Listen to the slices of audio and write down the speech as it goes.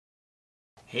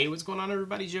Hey, what's going on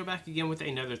everybody? Joe back again with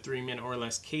another 3-minute or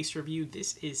less case review.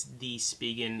 This is the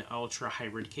Spigen Ultra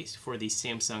Hybrid case for the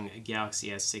Samsung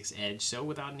Galaxy S6 Edge. So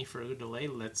without any further delay,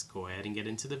 let's go ahead and get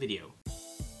into the video.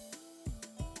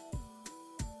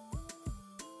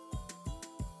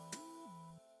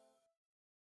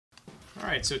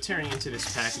 Alright, so tearing into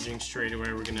this packaging straight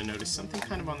away, we're going to notice something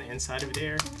kind of on the inside of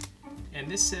there. And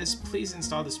this says, please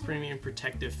install this premium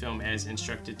protective film as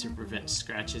instructed to prevent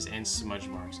scratches and smudge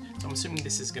marks. So I'm assuming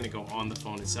this is going to go on the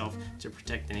phone itself to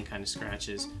protect any kind of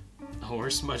scratches or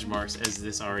smudge marks, as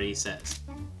this already says.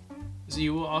 So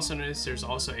you will also notice there's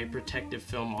also a protective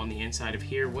film on the inside of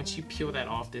here. Once you peel that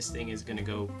off, this thing is going to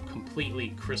go completely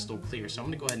crystal clear. So I'm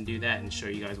going to go ahead and do that and show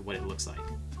you guys what it looks like.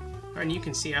 Alright, and you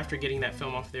can see after getting that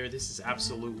film off there, this is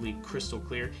absolutely crystal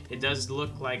clear. It does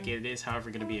look like it is, however,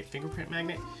 going to be a fingerprint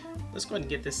magnet. Let's go ahead and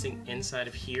get this thing inside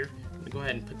of here. I'm going to go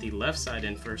ahead and put the left side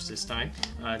in first this time.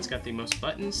 It's got the most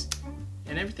buttons,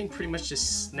 and everything pretty much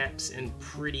just snaps in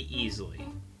pretty easily.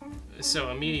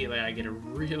 So immediately I get a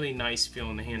really nice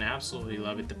feel in the hand. I absolutely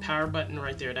love it. The power button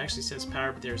right there, it actually says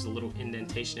power, but there's a little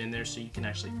indentation in there so you can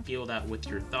actually feel that with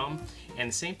your thumb. And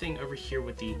the same thing over here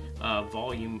with the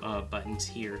volume buttons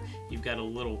here. You've got a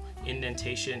little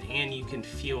indentation and you can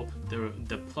feel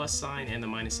the plus sign and the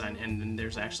minus sign, and then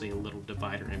there's actually a little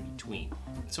divider in between.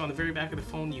 So on the very back of the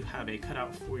phone you have a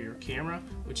cutout for your camera,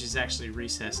 which is actually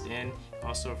recessed in,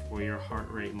 also for your heart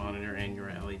rate monitor and your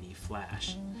LED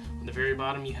flash. On the very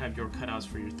bottom you have your cutouts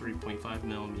for your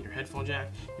 3.5mm headphone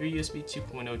jack, your USB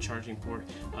 2.0 charging port,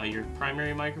 your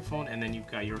primary microphone, and then you've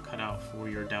got your cutout for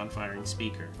your down-firing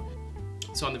speaker.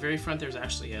 So on the very front there's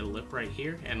actually a lip right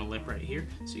here and a lip right here,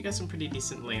 so you got some pretty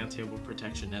decent lay on table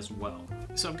protection as well.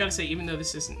 So I've got to say, even though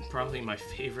this isn't probably my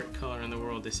favorite color in the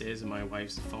world, this is my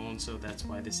wife's phone, so that's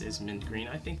why this is mint green.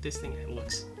 I think this thing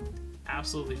looks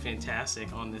absolutely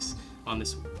fantastic on this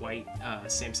white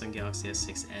Samsung Galaxy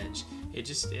S6 Edge.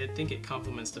 I think it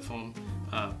complements the phone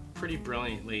pretty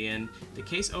brilliantly, and the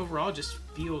case overall just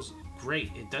feels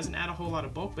great. It doesn't add a whole lot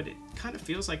of bulk, but it kind of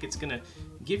feels like it's gonna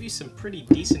give you some pretty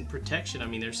decent protection. I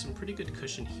mean, there's some pretty good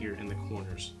cushion here in the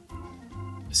corners.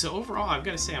 So overall, I've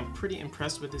got to say I'm pretty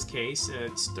impressed with this case.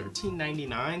 It's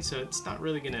 $13.99, so it's not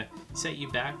really going to set you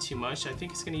back too much. I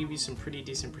think it's going to give you some pretty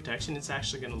decent protection. It's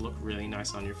actually going to look really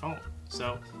nice on your phone.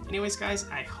 So anyways guys,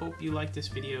 I hope you liked this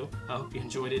video. I hope you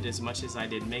enjoyed it as much as I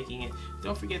did making it.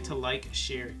 Don't forget to like,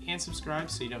 share, and subscribe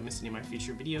so you don't miss any of my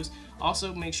future videos.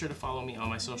 Also, make sure to follow me on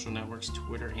my social networks,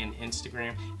 Twitter and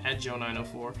Instagram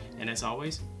 @Joe904. And as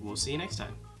always, we'll see you next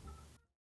time.